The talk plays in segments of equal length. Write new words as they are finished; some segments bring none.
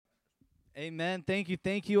Amen.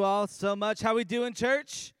 Thank you all so much. How we doing,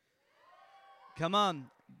 church? Come on.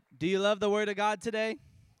 Do you love the Word of God today?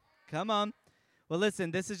 Come on. Well,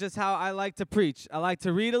 listen, this is just how I like to preach. I like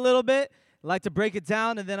to read a little bit, I like to break it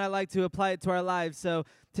down, and then I like to apply it to our lives. So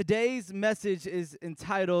today's message is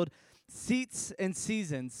entitled Seats and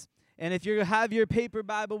Seasons. And if you have your paper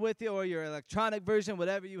Bible with you or your electronic version,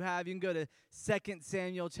 whatever you have, you can go to 2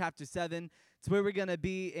 Samuel chapter 7. It's where we're going to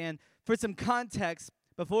be. And for some context,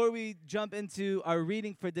 before we jump into our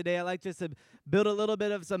reading for today, I'd like just to build a little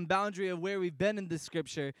bit of some boundary of where we've been in the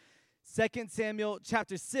scripture. 2 Samuel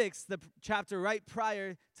chapter 6, the chapter right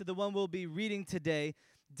prior to the one we'll be reading today,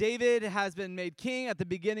 David has been made king at the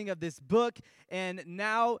beginning of this book, and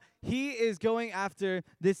now he is going after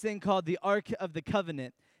this thing called the Ark of the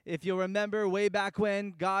Covenant. If you'll remember way back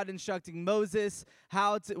when, God instructing Moses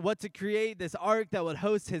what to create this ark that would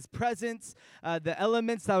host his presence, the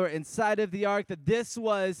elements that were inside of the ark, that this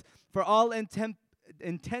was, for all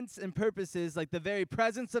intents and purposes, like the very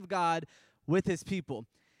presence of God with his people.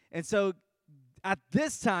 And so at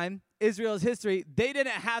this time, Israel's history, they didn't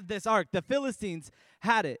have this ark. The Philistines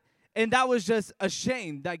had it. And that was just a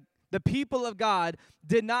shame. Like the people of God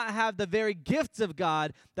did not have the very gifts of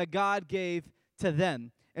God that God gave to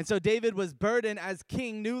them. And so David was burdened as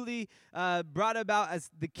king, newly brought about as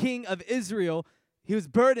the king of Israel. He was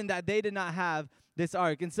burdened that they did not have this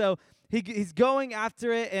ark. And so he's going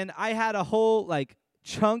after it, and I had a whole,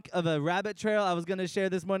 chunk of a rabbit trail I was going to share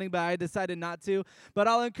this morning, but I decided not to. But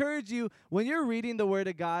I'll encourage you, when you're reading the Word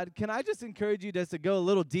of God, can I just encourage you just to go a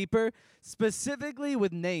little deeper, specifically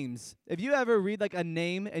with names. If you ever read a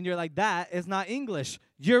name and you're like, that is not English,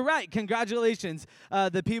 you're right. Congratulations.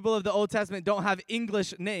 The people of the Old Testament don't have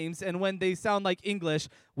English names, and when they sound like English,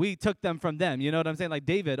 we took them from them. You know what I'm saying? Like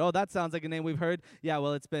David. Oh, that sounds like a name we've heard. Yeah,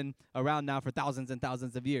 well, it's been around now for thousands and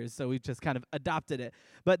thousands of years, so we've just kind of adopted it.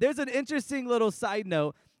 But there's an interesting little side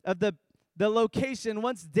note of the location.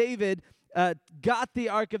 Once David got the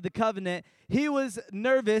Ark of the Covenant, he was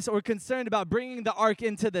nervous or concerned about bringing the Ark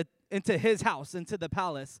into his house, into the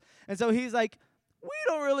palace. And so he's like, we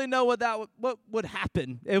don't really know what would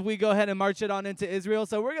happen if we go ahead and march it on into Israel.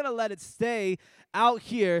 So we're going to let it stay out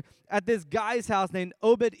here at this guy's house named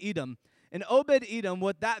Obed-Edom. And Obed-Edom,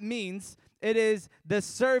 what that means, it is the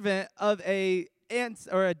servant of a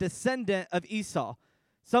descendant of Esau.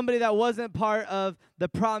 Somebody that wasn't part of the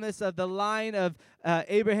promise of the line of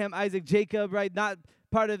Abraham, Isaac, Jacob, right? Not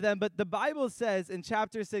part of them. But the Bible says in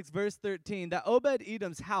chapter 6, verse 13, that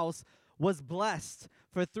Obed-Edom's house was blessed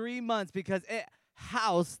for 3 months because it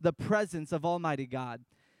housed the presence of Almighty God.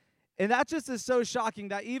 And that just is so shocking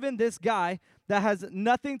that even this guy that has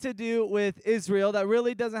nothing to do with Israel, that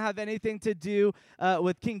really doesn't have anything to do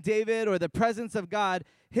with King David or the presence of God,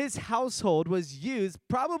 his household was used,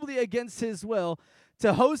 probably against his will,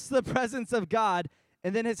 to host the presence of God,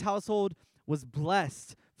 and then his household was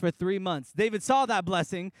blessed for 3 months. David saw that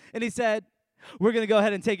blessing, and he said, we're going to go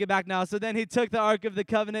ahead and take it back now. So then he took the Ark of the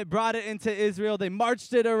Covenant, brought it into Israel. They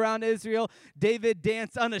marched it around Israel. David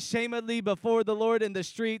danced unashamedly before the Lord in the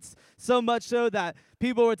streets, so much so that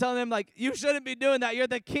people were telling him, you shouldn't be doing that. You're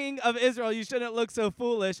the king of Israel. You shouldn't look so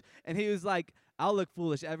foolish. And he was like, I'll look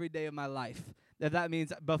foolish every day of my life. If that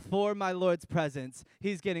means before my Lord's presence,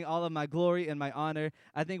 he's getting all of my glory and my honor.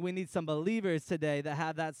 I think we need some believers today that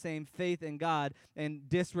have that same faith in God and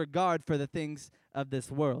disregard for the things of this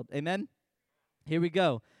world. Amen? Here we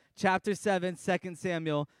go. Chapter 7, 2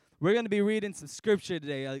 Samuel. We're going to be reading some scripture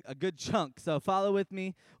today, a good chunk. So follow with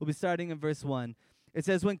me. We'll be starting in verse 1. It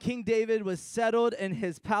says, when King David was settled in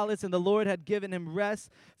his palace and the Lord had given him rest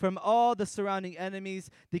from all the surrounding enemies,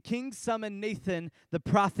 the king summoned Nathan the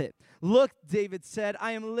prophet. Look, David said,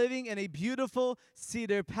 I am living in a beautiful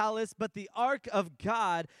cedar palace, but the ark of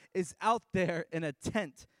God is out there in a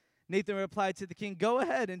tent. Nathan replied to the king, go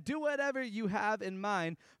ahead and do whatever you have in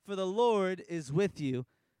mind, for the Lord is with you.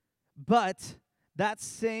 But that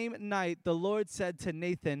same night, the Lord said to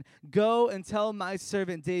Nathan, go and tell my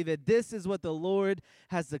servant David, this is what the Lord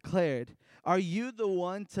has declared. Are you the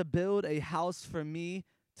one to build a house for me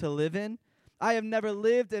to live in? I have never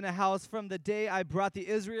lived in a house from the day I brought the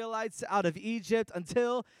Israelites out of Egypt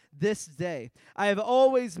until this day. I have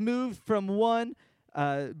always moved from one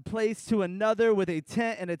place to another with a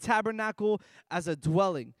tent and a tabernacle as a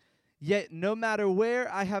dwelling. Yet no matter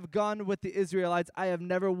where I have gone with the Israelites, I have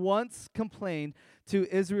never once complained to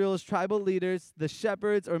Israel's tribal leaders, the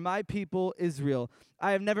shepherds, or my people Israel.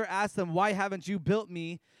 I have never asked them, why haven't you built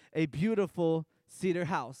me a beautiful cedar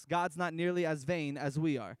house? God's not nearly as vain as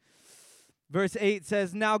we are. Verse 8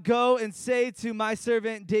 says, now go and say to my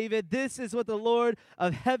servant David, this is what the Lord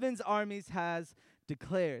of heaven's armies has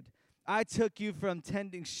declared. I took you from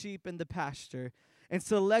tending sheep in the pasture and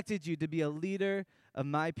selected you to be a leader of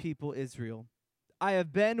my people Israel. I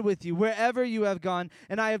have been with you wherever you have gone,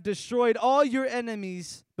 and I have destroyed all your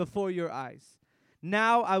enemies before your eyes.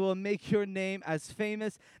 Now I will make your name as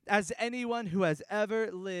famous as anyone who has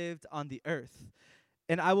ever lived on the earth.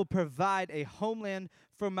 And I will provide a homeland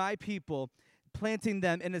for my people, planting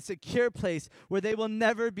them in a secure place where they will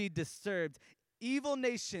never be disturbed. Evil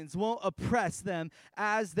nations won't oppress them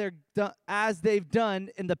as they've done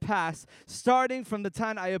in the past, starting from the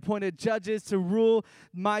time I appointed judges to rule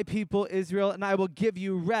my people Israel, and I will give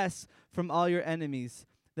you rest from all your enemies.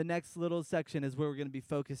 The next little section is where we're going to be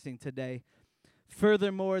focusing today.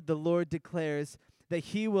 Furthermore, the Lord declares that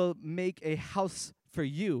he will make a house for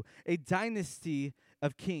you, a dynasty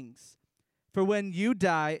of kings. For when you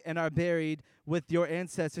die and are buried with your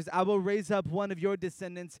ancestors, I will raise up one of your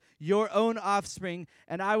descendants, your own offspring,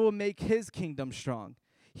 and I will make his kingdom strong.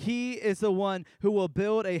 He is the one who will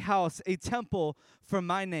build a house, a temple for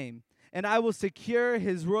my name, and I will secure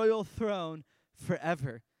his royal throne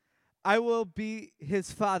forever. I will be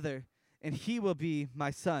his father, and he will be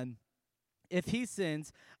my son. If he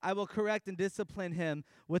sins, I will correct and discipline him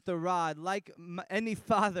with the rod like any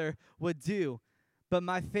father would do. But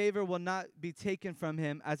my favor will not be taken from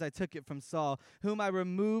him as I took it from Saul, whom I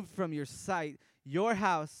removed from your sight. Your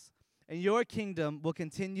house and your kingdom will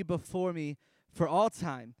continue before me for all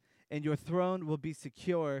time, and your throne will be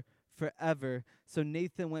secure forever. So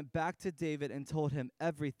Nathan went back to David and told him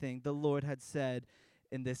everything the Lord had said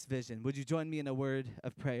in this vision. Would you join me in a word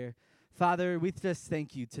of prayer? Father, we just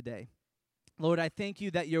thank you today. Lord, I thank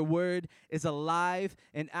you that your word is alive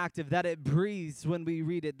and active, that it breathes when we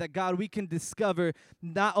read it, that, God, we can discover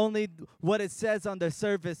not only what it says on the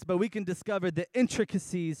surface, but we can discover the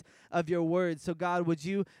intricacies of your word. So, God, would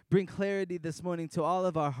you bring clarity this morning to all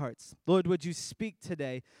of our hearts? Lord, would you speak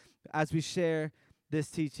today as we share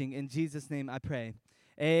this teaching? In Jesus' name I pray.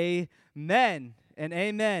 Amen and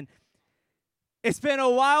amen. It's been a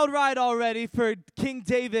wild ride already for King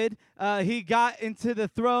David. He got into the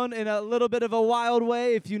throne in a little bit of a wild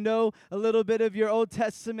way. If you know a little bit of your Old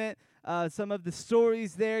Testament, some of the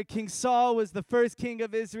stories there, King Saul was the first king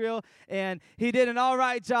of Israel, and he did an all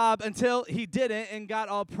right job until he didn't and got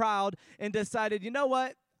all proud and decided, you know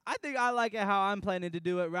what? I think I like it how I'm planning to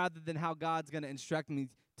do it rather than how God's going to instruct me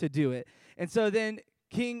to do it. And so then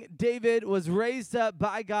King David was raised up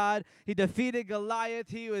by God. He defeated Goliath.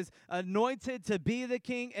 He was anointed to be the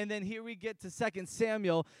king. And then here we get to 2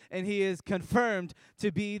 Samuel, and he is confirmed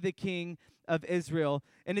to be the king of Israel.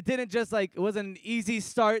 And it didn't just it wasn't an easy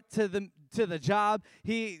start to the job.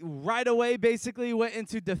 He right away basically went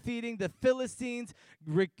into defeating the Philistines,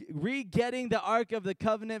 re-getting the Ark of the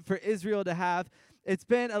Covenant for Israel to have. It's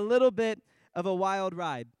been a little bit of a wild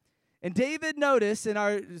ride. And David noticed in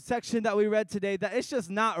our section that we read today that it's just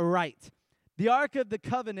not right. The Ark of the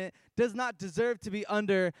Covenant does not deserve to be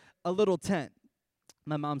under a little tent.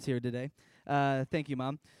 My mom's here today. Thank you,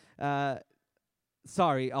 Mom.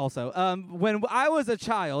 Sorry, also. When I was a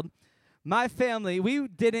child, my family, we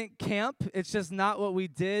didn't camp. It's just not what we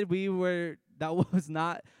did. That was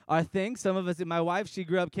not our thing. Some of us, my wife, she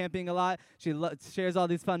grew up camping a lot. She shares all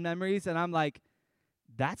these fun memories, and I'm like,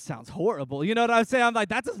 that sounds horrible. You know what I'm saying? I'm like,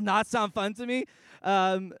 that does not sound fun to me.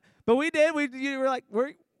 But we did.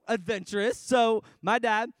 We're adventurous. So my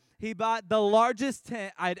dad, he bought the largest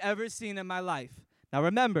tent I'd ever seen in my life. Now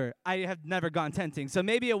remember, I have never gone tenting, so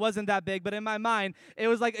maybe it wasn't that big, but in my mind, it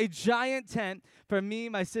was like a giant tent for me,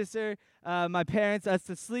 my sister, my parents, us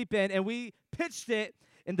to sleep in, and we pitched it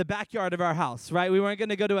in the backyard of our house, right? We weren't going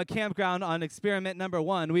to go to a campground on experiment number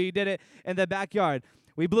 1. We did it in the backyard.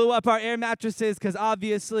 We blew up our air mattresses because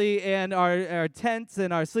obviously, and our tents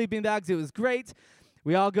and our sleeping bags. It was great.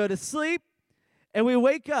 We all go to sleep, and we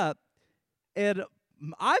wake up, and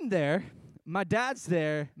I'm there. My dad's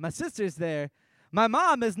there. My sister's there. My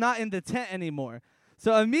mom is not in the tent anymore.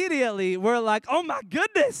 So immediately, we're like, oh, my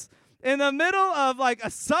goodness. In the middle of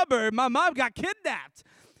a suburb, my mom got kidnapped.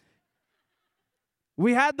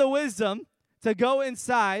 We had the wisdom to go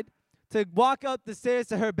inside, to walk up the stairs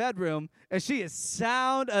to her bedroom, and she is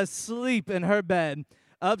sound asleep in her bed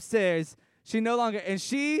upstairs. She no longer, and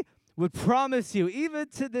she would promise you, even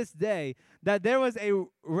to this day, that there was a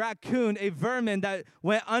raccoon, a vermin that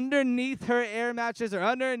went underneath her air mattress or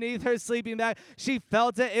underneath her sleeping bag. She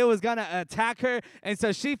felt it. It was going to attack her, and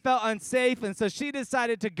so she felt unsafe, and so she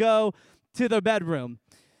decided to go to the bedroom.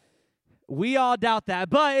 We all doubt that,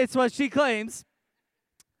 but it's what she claims.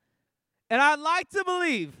 And I'd like to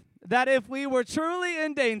believe that if we were truly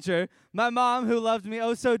in danger, my mom, who loved me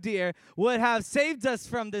oh so dear, would have saved us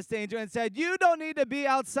from this danger and said, you don't need to be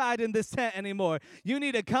outside in this tent anymore. You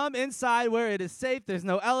need to come inside where it is safe. There's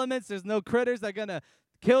no elements. There's no critters that are going to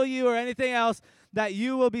kill you or anything else, that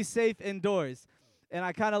you will be safe indoors. And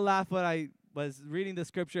I kind of laughed when I was reading the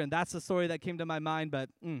scripture, and that's the story that came to my mind, but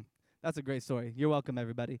that's a great story. You're welcome,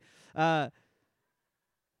 everybody. But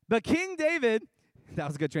King David, that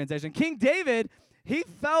was a good translation. King David, he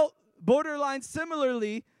felt borderline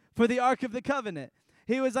similarly for the Ark of the Covenant.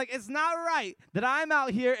 He was like, it's not right that I'm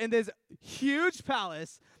out here in this huge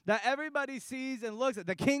palace that everybody sees and looks at.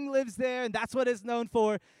 The king lives there, and that's what it's known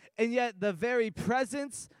for. And yet the very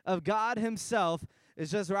presence of God himself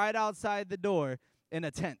is just right outside the door in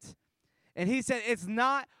a tent. And he said, it's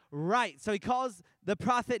not right. So he calls the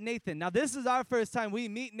prophet Nathan. Now, this is our first time we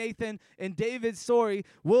meet Nathan in David's story.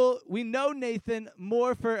 We know Nathan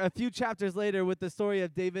more for a few chapters later with the story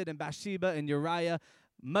of David and Bathsheba and Uriah,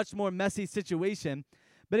 much more messy situation.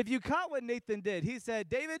 But if you caught what Nathan did, he said,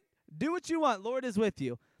 David, do what you want. Lord is with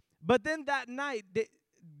you. But then that night,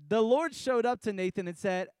 the Lord showed up to Nathan and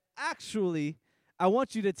said, actually, I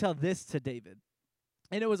want you to tell this to David.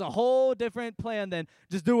 And it was a whole different plan than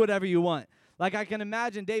just do whatever you want. Like, I can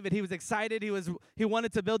imagine David, he was excited. He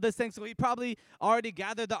wanted to build this thing, so he probably already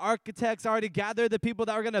gathered the architects, already gathered the people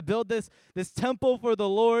that were going to build this temple for the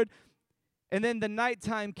Lord. And then the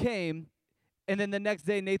nighttime came, and then the next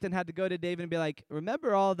day Nathan had to go to David and be like,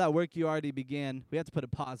 remember all that work you already began? We have to put a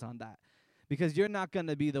pause on that because you're not going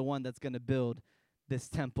to be the one that's going to build this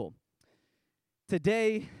temple.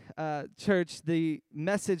 Today, church, the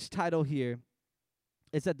message title here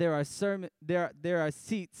is that there are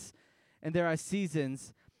seats and there are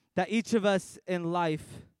seasons that each of us in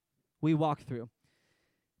life we walk through.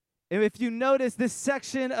 And if you notice, this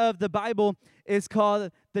section of the Bible is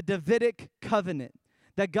called the Davidic covenant,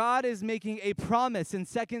 that God is making a promise in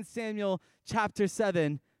 2 Samuel chapter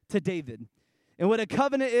 7 to David. And what a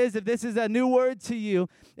covenant is, if this is a new word to you,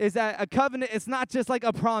 is that a covenant, it's not just like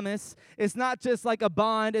a promise. It's not just like a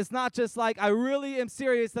bond. It's not just like, I really am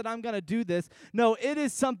serious that I'm going to do this. No, it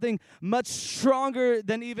is something much stronger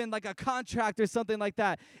than even like a contract or something like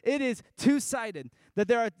that. It is two-sided, that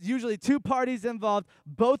there are usually two parties involved.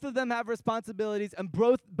 Both of them have responsibilities, and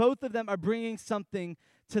both of them are bringing something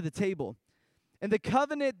to the table. And the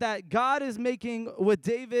covenant that God is making with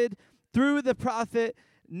David through the prophet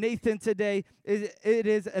Nathan today, it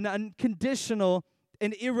is an unconditional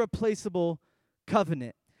and irreplaceable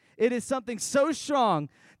covenant. It is something so strong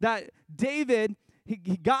that David,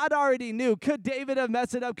 God already knew. Could David have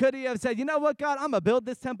messed it up? Could he have said, you know what, God, I'm going to build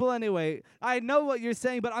this temple anyway. I know what you're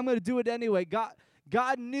saying, but I'm going to do it anyway.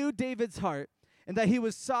 God knew David's heart and that he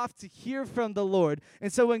was soft to hear from the Lord.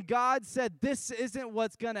 And so when God said, this isn't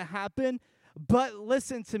what's going to happen, but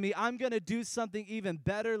listen to me, I'm going to do something even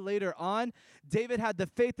better later on, David had the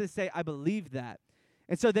faith to say, I believe that.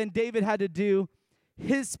 And so then David had to do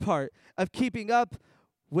his part of keeping up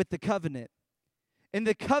with the covenant. And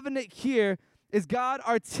the covenant here is God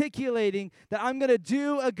articulating that I'm going to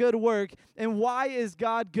do a good work. And why is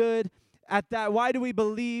God good at that? Why do we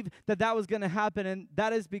believe that that was going to happen? And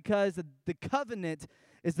that is because the covenant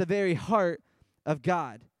is the very heart of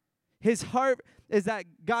God. His heart is that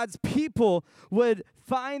God's people would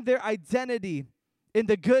find their identity in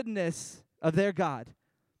the goodness of their God.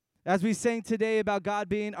 As we sang today about God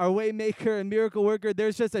being our way maker and miracle worker,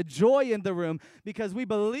 there's just a joy in the room because we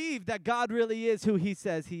believe that God really is who he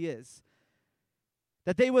says he is.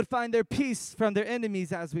 That they would find their peace from their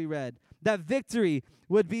enemies, as we read. That victory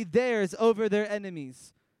would be theirs over their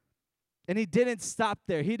enemies. And he didn't stop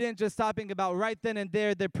there. He didn't just stop thinking about right then and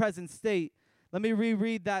there their present state. Let me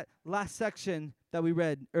reread that last section that we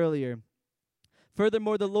read earlier.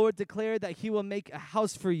 Furthermore, the Lord declared that he will make a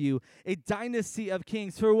house for you, a dynasty of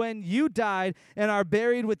kings. For when you died and are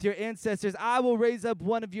buried with your ancestors, I will raise up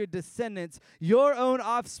one of your descendants, your own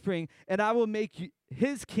offspring, and I will make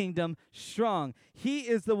his kingdom strong. He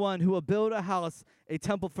is the one who will build a house, a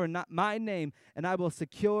temple for my name, and I will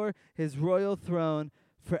secure his royal throne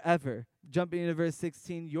forever. Jumping into verse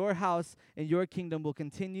 16, your house and your kingdom will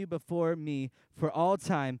continue before me for all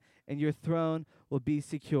time, and your throne will be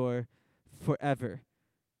secure forever.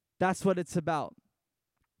 That's what it's about.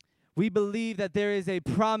 We believe that there is a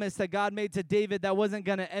promise that God made to David that wasn't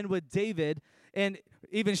going to end with David, and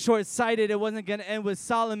even short-sighted, it wasn't going to end with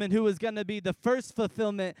Solomon, who was going to be the first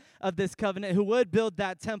fulfillment of this covenant, who would build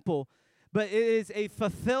that temple. But it is a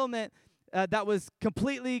fulfillment that was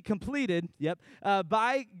completely completed,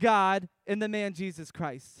 by God in the man Jesus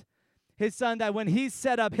Christ. His son, that when he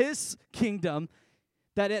set up his kingdom,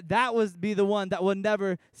 that would be the one that will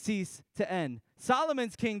never cease to end.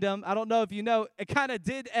 Solomon's kingdom, I don't know if you know, it kind of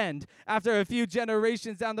did end after a few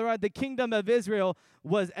generations down the road. The kingdom of Israel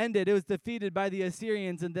was ended. It was defeated by the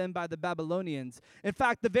Assyrians and then by the Babylonians. In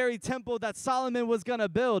fact, the very temple that Solomon was going to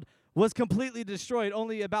build was completely destroyed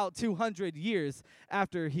only about 200 years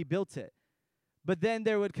after he built it. But then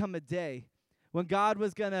there would come a day when God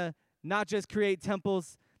was going to not just create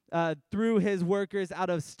temples through his workers out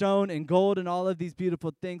of stone and gold and all of these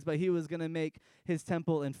beautiful things, but he was going to make his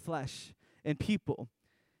temple in flesh and people.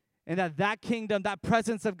 And that kingdom, that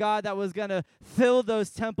presence of God that was going to fill those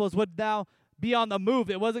temples would now be on the move.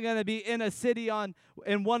 It wasn't going to be in a city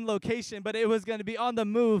in one location, but it was going to be on the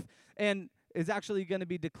move and is actually going to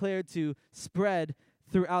be declared to spread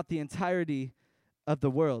throughout the entirety of the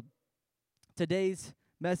world. Today's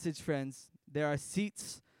message, friends, there are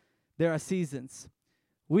seats, there are seasons.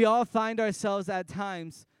 We all find ourselves at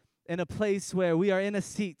times in a place where we are in a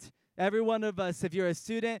seat. Every one of us, if you're a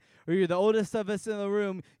student or you're the oldest of us in the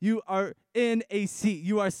room, you are in a seat.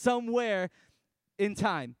 You are somewhere in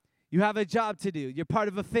time. You have a job to do. You're part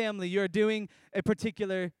of a family. You're doing a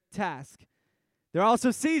particular task. There are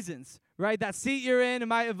also seasons, right? That seat you're in, it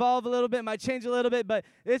might evolve a little bit, might change a little bit, but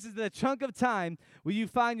this is the chunk of time where you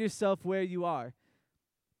find yourself where you are.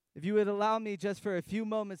 If you would allow me just for a few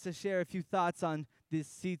moments to share a few thoughts on these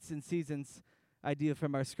seats and seasons idea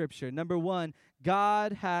from our scripture. Number one,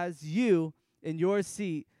 God has you in your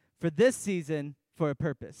seat for this season for a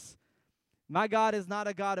purpose. My God is not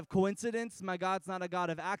a God of coincidence. My God's not a God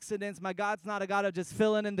of accidents. My God's not a God of just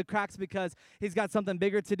filling in the cracks because he's got something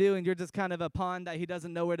bigger to do and you're just kind of a pawn that he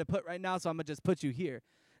doesn't know where to put right now, so I'm going to just put you here.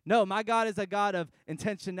 No, my God is a God of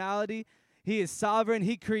intentionality. He is sovereign.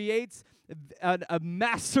 He creates a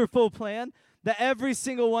masterful plan that every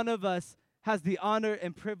single one of us has the honor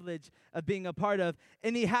and privilege of being a part of,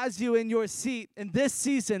 and he has you in your seat in this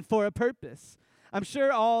season for a purpose. I'm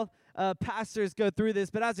sure all pastors go through this,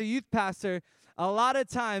 but as a youth pastor, a lot of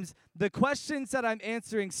times the questions that I'm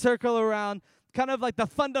answering circle around kind of like the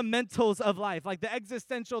fundamentals of life, like the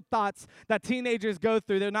existential thoughts that teenagers go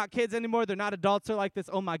through. They're not kids anymore. They're not adults. They're like this,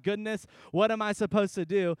 oh my goodness, what am I supposed to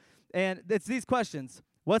do? And it's these questions.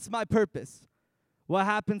 What's my purpose? What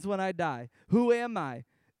happens when I die? Who am I?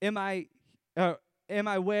 Am I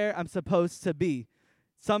where I'm supposed to be?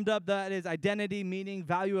 Summed up, that is identity, meaning,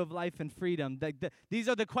 value of life, and freedom. These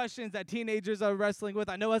are the questions that teenagers are wrestling with.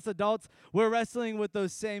 I know as adults, we're wrestling with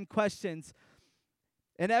those same questions.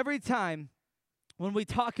 And every time when we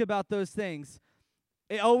talk about those things,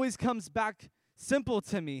 it always comes back simple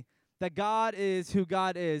to me that God is who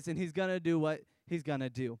God is, and he's going to do what he's going to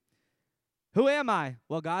do. Who am I?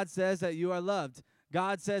 Well, God says that you are loved.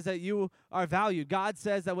 God says that you are valued. God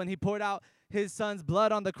says that when he poured out his son's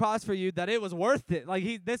blood on the cross for you, that it was worth it.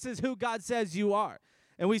 Like this is who God says you are.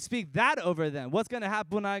 And we speak that over them. What's going to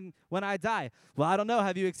happen when I die? Well, I don't know.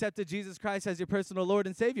 Have you accepted Jesus Christ as your personal Lord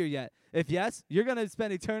and Savior yet? If yes, you're going to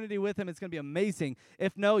spend eternity with him. It's going to be amazing.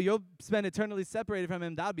 If no, you'll spend eternity separated from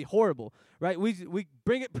him. That would be horrible, right? We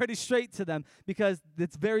bring it pretty straight to them because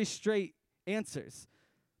it's very straight answers.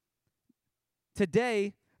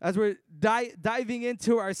 Today, as we're diving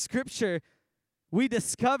into our scripture, we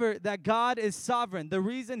discover that God is sovereign. The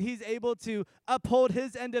reason he's able to uphold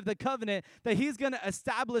his end of the covenant, that he's going to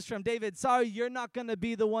establish from David, sorry, you're not going to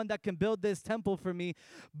be the one that can build this temple for me,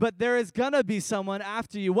 but there is going to be someone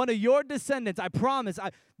after you, one of your descendants. I promise,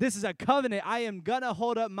 this is a covenant. I am going to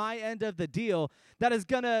hold up my end of the deal that is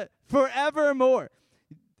going to forevermore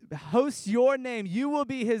host your name. You will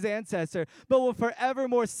be his ancestor, but will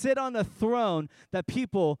forevermore sit on a throne that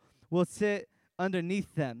people will sit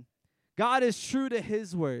underneath them. God is true to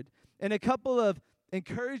his word. And a couple of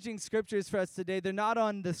encouraging scriptures for us today, they're not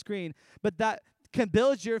on the screen, but that can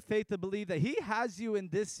build your faith to believe that he has you in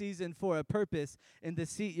this season for a purpose in the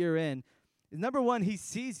seat you're in. Number one, he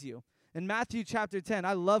sees you. In Matthew chapter 10,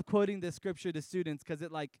 I love quoting this scripture to students because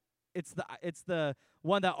it's the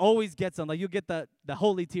one that always gets them. Like you get the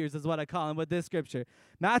holy tears is what I call them with this scripture.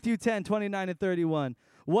 Matthew 10, 29 and 31.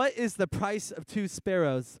 What is the price of 2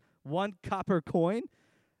 sparrows? 1 copper coin?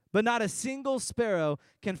 But not a single sparrow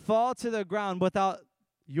can fall to the ground without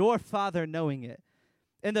your Father knowing it.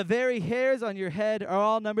 And the very hairs on your head are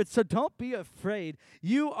all numbered, so don't be afraid.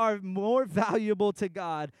 You are more valuable to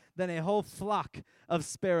God than a whole flock of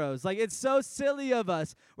sparrows. Like, it's so silly of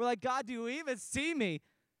us. We're like, God, do you even see me?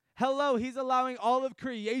 Hello, he's allowing all of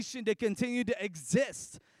creation to continue to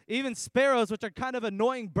exist. Even sparrows, which are kind of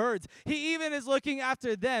annoying birds. He even is looking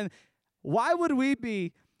after them. Why would we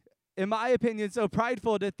be, in my opinion, so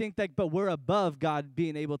prideful to think that, but we're above God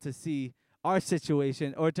being able to see our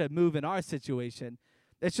situation or to move in our situation?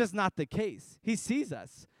 It's just not the case. He sees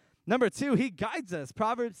us. Number 2, he guides us.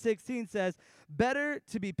 Proverbs 16 says, better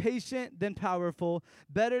to be patient than powerful,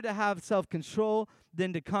 better to have self-control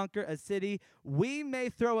than to conquer a city. We may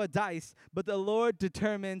throw a dice, but the Lord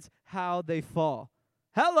determines how they fall.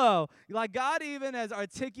 Hello. Like, God even has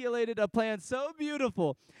articulated a plan so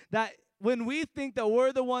beautiful that when we think that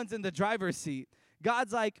we're the ones in the driver's seat,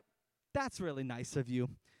 God's like, that's really nice of you.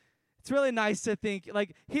 It's really nice to think,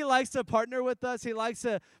 like, he likes to partner with us. He likes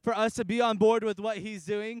for us to be on board with what he's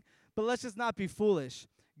doing, but let's just not be foolish.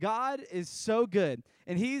 God is so good,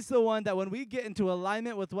 and he's the one that when we get into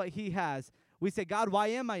alignment with what he has, we say, God, why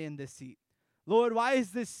am I in this seat? Lord, why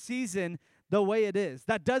is this season the way it is?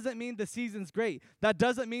 That doesn't mean the season's great. That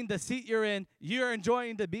doesn't mean the seat you're in, you're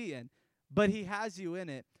enjoying to be in, but he has you in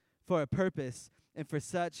it for a purpose and for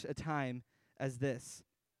such a time as this.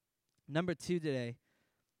 Number 2 today,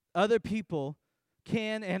 other people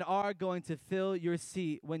can and are going to fill your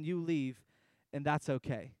seat when you leave, and that's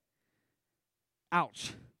okay.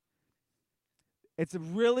 Ouch. It's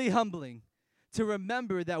really humbling to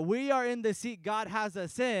remember that we are in the seat God has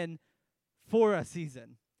us in for a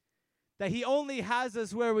season. That he only has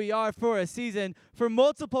us where we are for a season for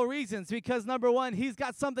multiple reasons. Because number 1, he's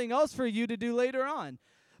got something else for you to do later on.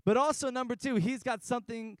 But also number 2, he's got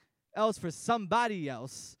something else for somebody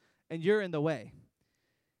else, and you're in the way.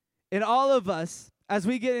 And all of us, as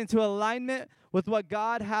we get into alignment with what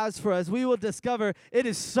God has for us, we will discover it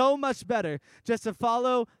is so much better just to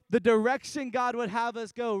follow the direction God would have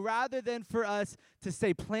us go rather than for us to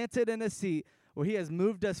stay planted in a seat where he has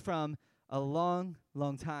moved us from a long,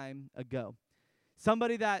 long time ago.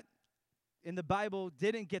 Somebody that in the Bible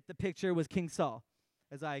didn't get the picture was King Saul,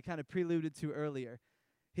 as I kind of preluded to earlier.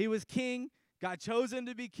 He was king, got chosen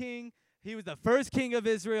to be king. He was the first king of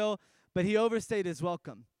Israel, but he overstayed his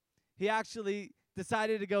welcome. He actually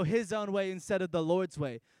decided to go his own way instead of the Lord's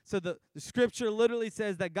way. So the scripture literally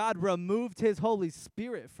says that God removed his Holy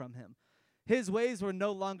Spirit from him. His ways were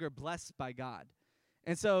no longer blessed by God.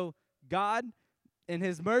 And so God, in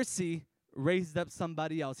his mercy, raised up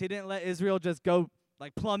somebody else. He didn't let Israel just go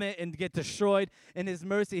like plummet and get destroyed. In his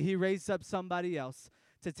mercy, he raised up somebody else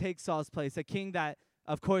to take Saul's place, a king that,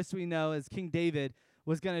 of course, we know as King David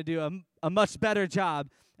was going to do a much better job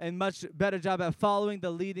and much better job at following the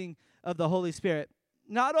leading of the Holy Spirit.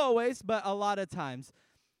 Not always, but a lot of times.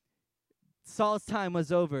 Saul's time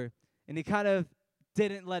was over, and he kind of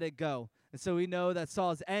didn't let it go. And so we know that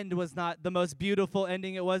Saul's end was not the most beautiful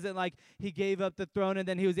ending. It wasn't like he gave up the throne and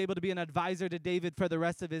then he was able to be an advisor to David for the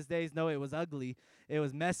rest of his days. No, it was ugly. It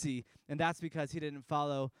was messy. And that's because he didn't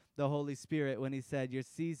follow the Holy Spirit when he said, your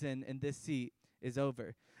season in this seat is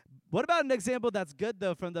over. What about an example that's good,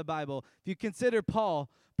 though, from the Bible? If you consider Paul,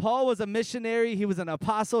 Paul was a missionary. He was an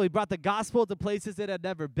apostle. He brought the gospel to places it had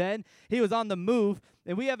never been. He was on the move.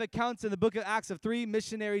 And we have accounts in the book of Acts of 3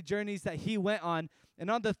 missionary journeys that he went on. And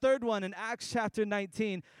on the third one, in Acts chapter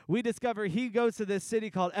 19, we discover he goes to this city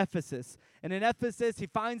called Ephesus. And in Ephesus, he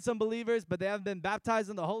finds some believers, but they haven't been baptized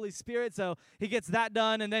in the Holy Spirit. So he gets that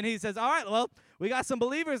done. And then he says, all right, well, we got some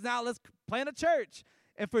believers now. Let's plant a church.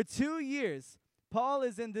 And for 2 years, Paul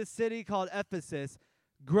is in this city called Ephesus,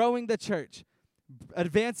 growing the church,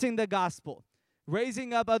 advancing the gospel,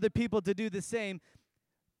 raising up other people to do the same.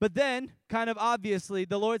 But then, kind of obviously,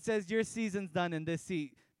 the Lord says, your season's done in this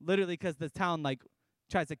seat, literally because the town,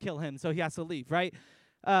 tries to kill him, so he has to leave, right?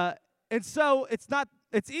 And so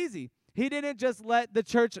it's easy. He didn't just let the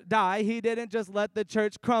church die. He didn't just let the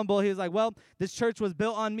church crumble. He was like, well, this church was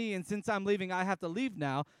built on me, and since I'm leaving, I have to leave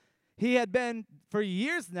now. He had been, for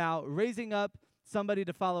years now, raising up somebody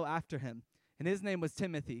to follow after him. And his name was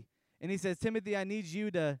Timothy. And he says, Timothy, I need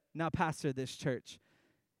you to now pastor this church.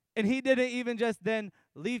 And he didn't even just then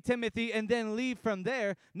leave Timothy and then leave from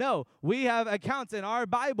there. No, we have accounts in our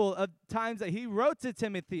Bible of times that he wrote to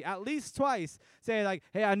Timothy at least twice, saying like,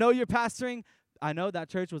 hey, I know you're pastoring. I know that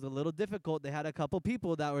church was a little difficult. They had a couple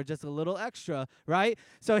people that were just a little extra, right?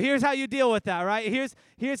 So here's how you deal with that, right?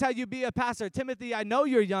 Here's how you be a pastor. Timothy, I know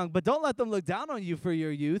you're young, but don't let them look down on you for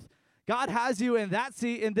your youth. God has you in that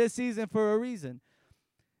seat in this season for a reason.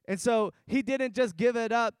 And so he didn't just give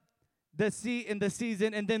it up, the seat in the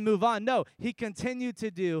season, and then move on. No, he continued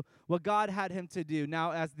to do what God had him to do,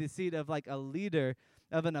 now as the seat of like a leader,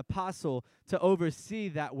 of an apostle, to oversee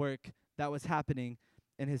that work that was happening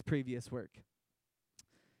in his previous work.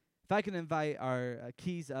 If I can invite our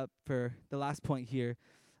keys up for the last point here.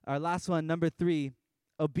 Our last one, number 3,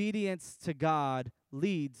 obedience to God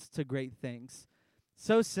leads to great things.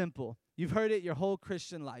 So simple. You've heard it your whole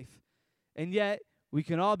Christian life. And yet, we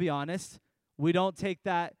can all be honest, we don't take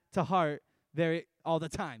that to heart all the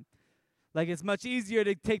time. Like, it's much easier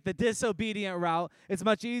to take the disobedient route. It's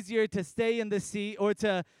much easier to stay in the seat, or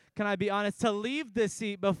to, can I be honest, to leave the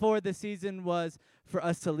seat before the season was for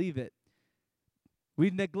us to leave it. We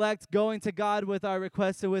neglect going to God with our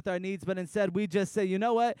requests and with our needs, but instead we just say, you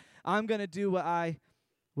know what? I'm going to do what I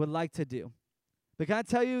would like to do. But can I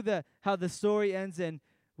tell you how the story ends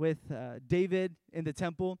with David in the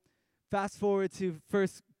temple? Fast forward to 1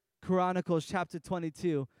 Chronicles chapter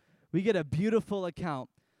 22. We get a beautiful account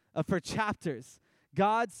of, for chapters,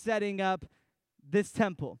 God setting up this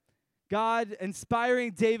temple. God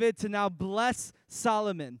inspiring David to now bless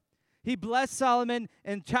Solomon. He blessed Solomon,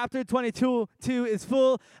 and chapter 22 is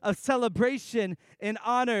full of celebration and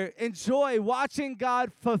honor and joy, watching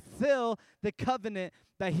God fulfill the covenant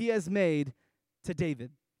that he has made to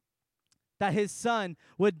David. That his son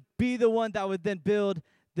would be the one that would then build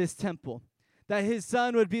this temple. That his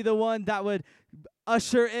son would be the one that would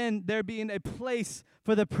usher in there being a place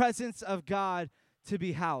for the presence of God to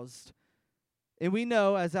be housed. And we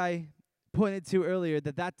know, as I pointed to earlier,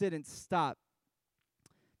 that didn't stop.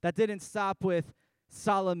 That didn't stop with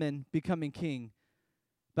Solomon becoming king.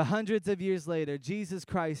 But hundreds of years later, Jesus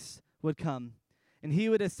Christ would come, and he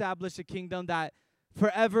would establish a kingdom that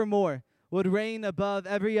forevermore would reign above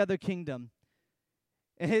every other kingdom.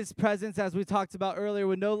 And his presence, as we talked about earlier,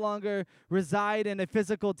 would no longer reside in a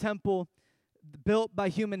physical temple built by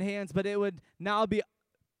human hands, but it would now be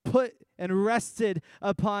put and rested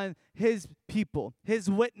upon his people, his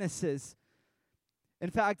witnesses. In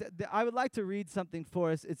fact, I would like to read something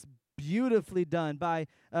for us. It's beautifully done by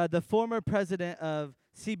the former president of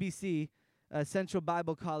CBC, Central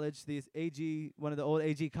Bible College, these AG, one of the old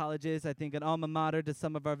AG colleges, I think an alma mater to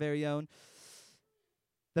some of our very own.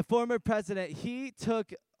 The former president, he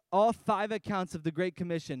took all 5 accounts of the Great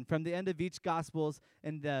Commission from the end of each Gospels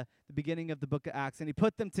and the beginning of the book of Acts, and he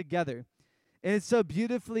put them together. And it's so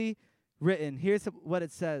beautifully written. Here's what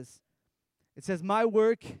it says. It says, "My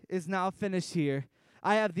work is now finished here.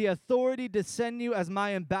 I have the authority to send you as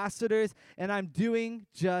my ambassadors, and I'm doing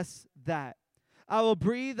just that. I will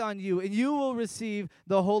breathe on you, and you will receive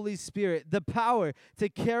the Holy Spirit, the power to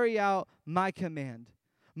carry out my command.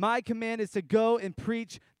 My command is to go and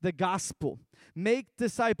preach the gospel. Make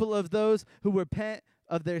disciples of those who repent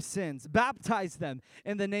of their sins. Baptize them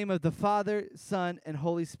in the name of the Father, Son, and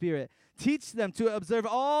Holy Spirit. Teach them to observe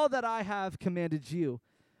all that I have commanded you.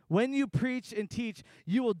 When you preach and teach,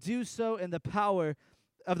 you will do so in the power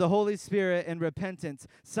of the Holy Spirit and repentance.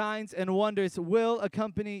 Signs and wonders will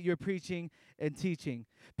accompany your preaching and teaching.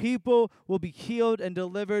 People will be healed and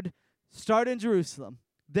delivered. Start in Jerusalem,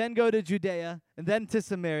 then go to Judea, and then to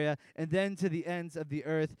Samaria, and then to the ends of the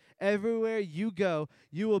earth. Everywhere you go,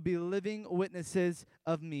 you will be living witnesses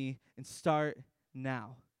of me, and start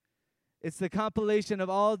now." It's the compilation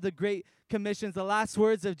of all the great commissions, the last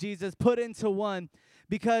words of Jesus put into one,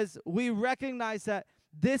 because we recognize that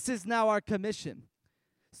this is now our commission.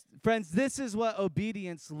 Friends, this is what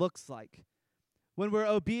obedience looks like. When we're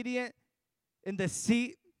obedient in the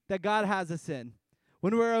seat that God has us in.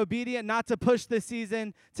 When we're obedient not to push the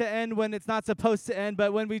season to end when it's not supposed to end,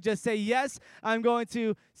 but when we just say, yes, I'm going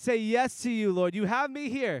to say yes to you, Lord. You have me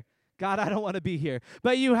here. God, I don't want to be here,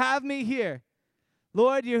 but you have me here.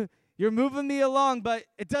 Lord, you're moving me along, but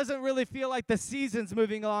it doesn't really feel like the season's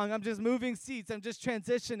moving along. I'm just moving seats. I'm just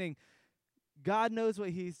transitioning. God knows what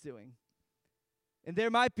he's doing. And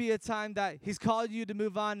there might be a time that he's called you to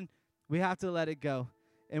move on. We have to let it go.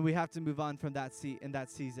 And we have to move on from that seat in that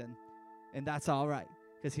season. And that's all right,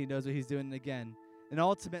 because he knows what he's doing again. And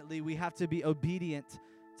ultimately, we have to be obedient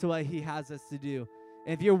to what he has us to do.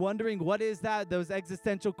 And if you're wondering, what is that? Those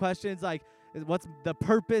existential questions like, what's the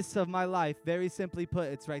purpose of my life? Very simply put,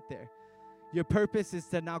 it's right there. Your purpose is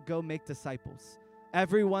to now go make disciples.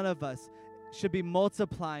 Every one of us should be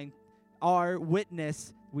multiplying our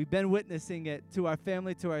witness. We've been witnessing it to our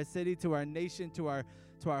family, to our city, to our nation, to our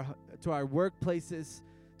workplaces,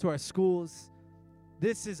 to our schools.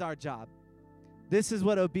 This is our job. This is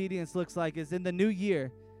what obedience looks like, is in the new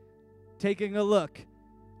year, taking a look.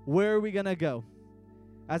 Where are we going to go?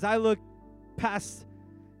 As I look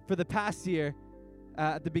for the past year,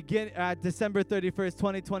 at December 31st,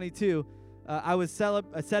 2022, I was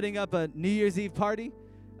setting up a New Year's Eve party.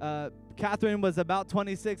 Catherine was about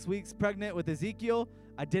 26 weeks pregnant with Ezekiel.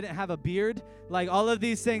 I didn't have a beard. Like all of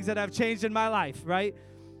these things that have changed in my life, right?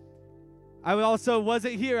 I also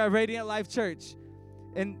wasn't here at Radiant Life Church.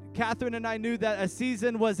 And Catherine and I knew that a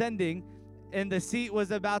season was ending and the seat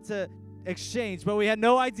was about to exchange, but we had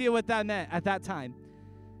no idea what that meant at that time.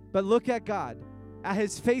 But look at God, at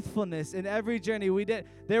his faithfulness in every journey we did.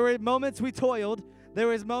 There were moments we toiled. There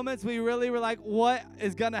was moments we really were like, what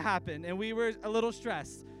is going to happen? And we were a little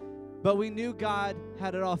stressed. But we knew God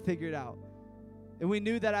had it all figured out. And we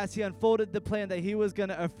knew that as he unfolded the plan, that he was going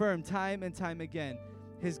to affirm time and time again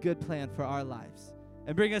his good plan for our lives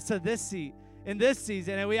and bring us to this seat in this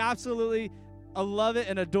season. And we absolutely love it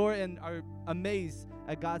and adore it and are amazed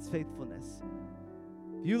at God's faithfulness.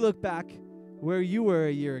 If you look back where you were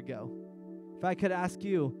a year ago, if I could ask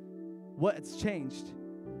you, what's changed?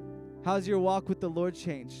 How's your walk with the Lord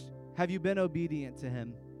changed? Have you been obedient to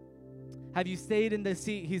him? Have you stayed in the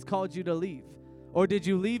seat he's called you to leave? Or did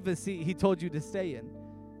you leave the seat he told you to stay in?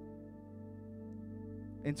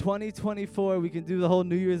 In 2024, we can do the whole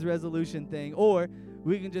New Year's resolution thing, or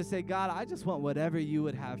we can just say, God, I just want whatever you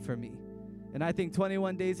would have for me. And I think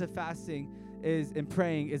 21 days of fasting and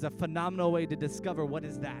praying is a phenomenal way to discover what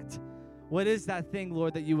is that. What is that thing,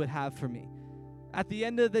 Lord, that you would have for me? At the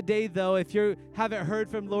end of the day, though, if you haven't heard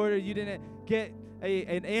from Lord or you didn't get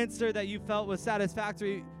an answer that you felt was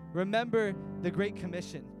satisfactory, remember the Great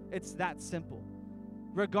Commission. It's that simple.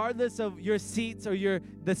 Regardless of your seats or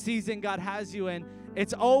the season God has you in,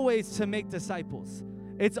 it's always to make disciples.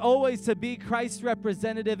 It's always to be Christ's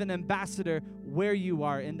representative and ambassador where you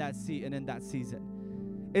are in that seat and in that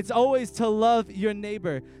season. It's always to love your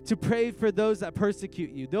neighbor, to pray for those that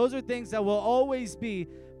persecute you. Those are things that will always be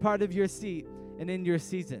part of your seat and in your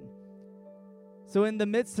season. So in the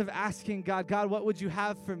midst of asking God, what would you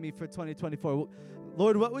have for me for 2024?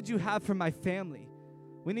 Lord, what would you have for my family?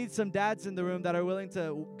 We need some dads in the room that are willing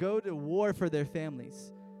to go to war for their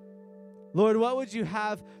families. Lord, what would you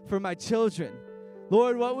have for my children?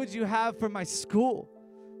 Lord, what would you have for my school?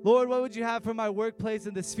 Lord, what would you have for my workplace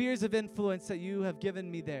and the spheres of influence that you have given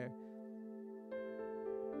me there?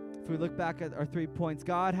 If we look back at our 3 points,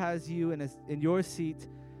 God has you in your seat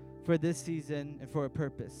for this season and for a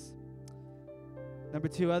purpose. Number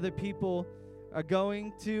 2, other people are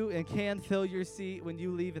going to and can fill your seat when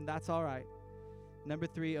you leave, and that's all right. Number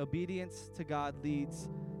 3, obedience to God leads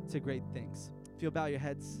to great things. If you'll bow your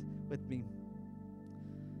heads with me.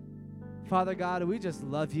 Father God, we just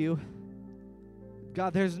love you.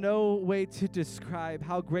 God, there's no way to describe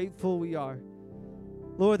how grateful we are,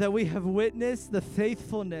 Lord, that we have witnessed the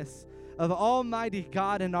faithfulness of Almighty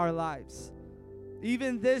God in our lives.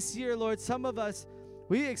 Even this year, Lord, some of us,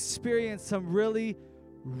 we experienced some really,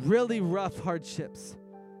 really rough hardships.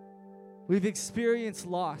 We've experienced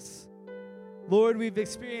loss. Lord, we've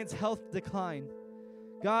experienced health decline.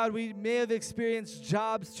 God, we may have experienced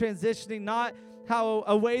jobs transitioning not how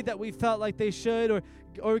a way that we felt like they should,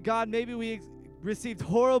 or God, maybe we received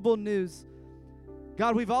horrible news.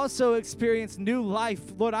 God, we've also experienced new life.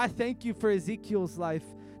 Lord, I thank you for Ezekiel's life,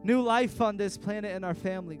 new life on this planet and our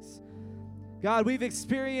families. God, we've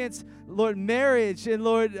experienced, Lord, marriage and,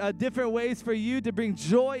 Lord, different ways for you to bring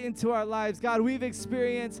joy into our lives. God, we've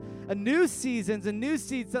experienced new seasons and new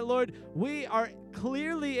seats that, Lord, we are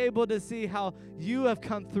clearly able to see how you have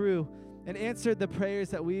come through and answered the prayers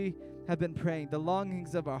that we have been praying, the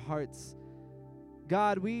longings of our hearts.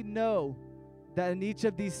 God, we know that in each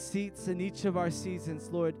of these seats, in each of our seasons,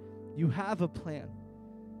 Lord, you have a plan.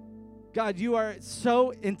 God, you are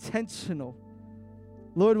so intentional.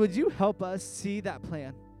 Lord, would you help us see that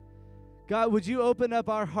plan? God, would you open up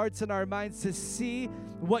our hearts and our minds to see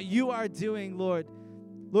what you are doing, Lord?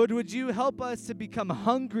 Lord, would you help us to become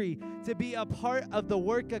hungry, to be a part of the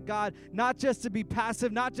work of God, not just to be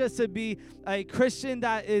passive, not just to be a Christian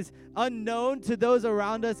that is unknown to those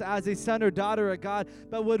around us as a son or daughter of God,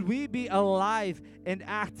 but would we be alive and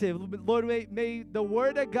active? Lord, may the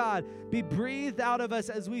word of God be breathed out of us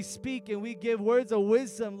as we speak and we give words of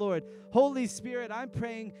wisdom, Lord. Holy Spirit, I'm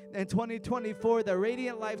praying in 2024 that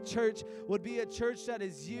Radiant Life Church would be a church that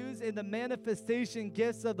is used in the manifestation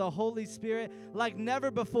gifts of the Holy Spirit like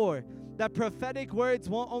never before. That prophetic words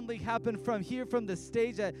won't only happen from here, from the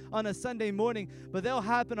stage on a Sunday morning, but they'll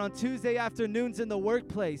happen on Tuesday afternoons in the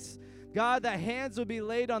workplace. God, that hands will be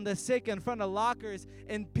laid on the sick in front of lockers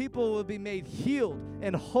and people will be made healed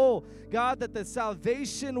and whole. God, that the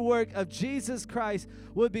salvation work of Jesus Christ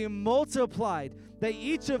would be multiplied, that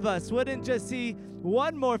each of us wouldn't just see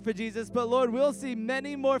one more for Jesus, but Lord, we'll see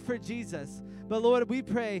many more for Jesus. But Lord, we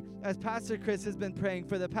pray, as Pastor Chris has been praying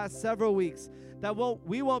for the past several weeks, that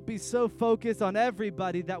we won't be so focused on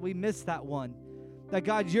everybody that we miss that one. That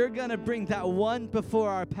God, you're going to bring that one before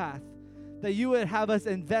our path. That you would have us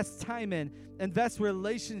invest time in, invest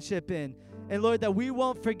relationship in. And Lord, that we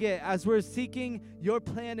won't forget as we're seeking your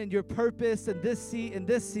plan and your purpose in this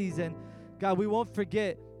season, God, we won't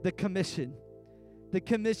forget the commission. The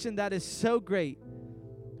commission that is so great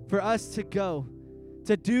for us to go,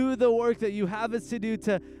 to do the work that you have us to do,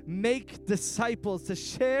 to make disciples, to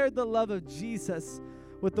share the love of Jesus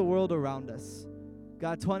with the world around us.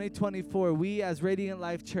 God, 2024, we as Radiant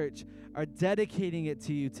Life Church are dedicating it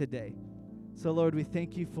to you today. So, Lord, we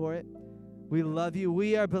thank you for it. We love you.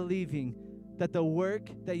 We are believing that the work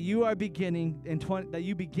that you are beginning that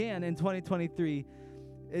you began in 2023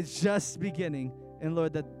 is just beginning. And,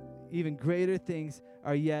 Lord, that even greater things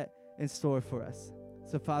are yet in store for us.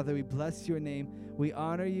 So, Father, we bless your name. We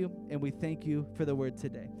honor you, and we thank you for the word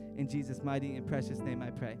today. In Jesus' mighty and precious name I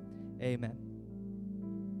pray. Amen.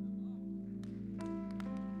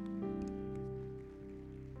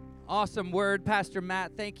 Awesome word, Pastor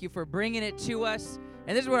Matt. Thank you for bringing it to us.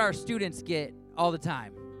 And this is what our students get all the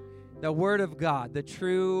time. The Word of God, the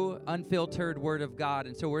true, unfiltered Word of God.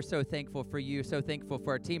 And so we're so thankful for you, so thankful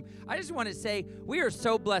for our team. I just want to say we are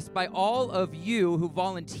so blessed by all of you who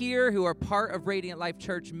volunteer, who are part of Radiant Life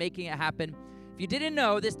Church making it happen. If you didn't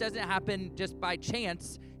know, this doesn't happen just by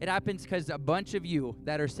chance. It happens because a bunch of you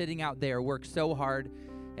that are sitting out there work so hard.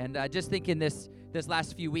 And just thinking this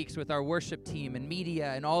last few weeks with our worship team and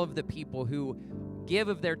media and all of the people who give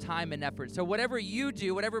of their time and effort. So whatever you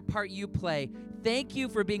do, whatever part you play, thank you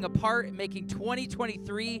for being a part in making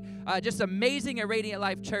 2023 just amazing at Radiant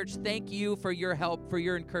Life Church. Thank you for your help, for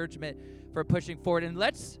your encouragement, for pushing forward. And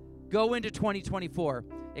let's go into 2024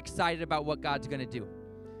 excited about what God's going to do.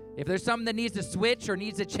 If there's something that needs to switch or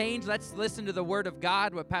needs to change, let's listen to the Word of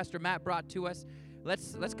God, what Pastor Matt brought to us.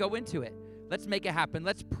 Let's go into it. Let's make it happen.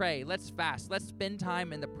 Let's pray. Let's fast. Let's spend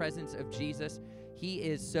time in the presence of Jesus. He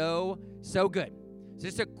is so, so good. So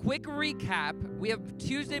just a quick recap. We have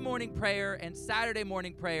Tuesday morning prayer and Saturday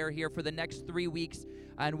morning prayer here for the next 3 weeks.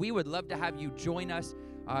 And we would love to have you join us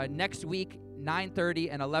next week,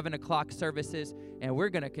 9:30 and 11 o'clock services. And we're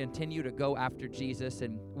going to continue to go after Jesus.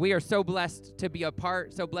 And we are so blessed to be a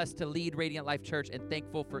part, so blessed to lead Radiant Life Church, and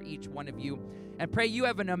thankful for each one of you. And pray you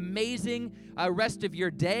have an amazing rest of your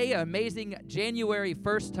day, amazing January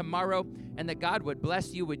 1st tomorrow, and that God would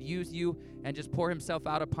bless you, would use you, and just pour himself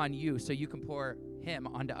out upon you so you can pour him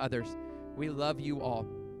onto others. We love you all.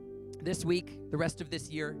 This week, the rest of this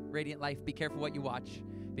year, Radiant Life, be careful what you watch.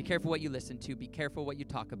 Be careful what you listen to. Be careful what you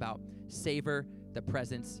talk about. Savor the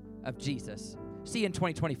presence of Jesus. See you in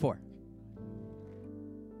 2024.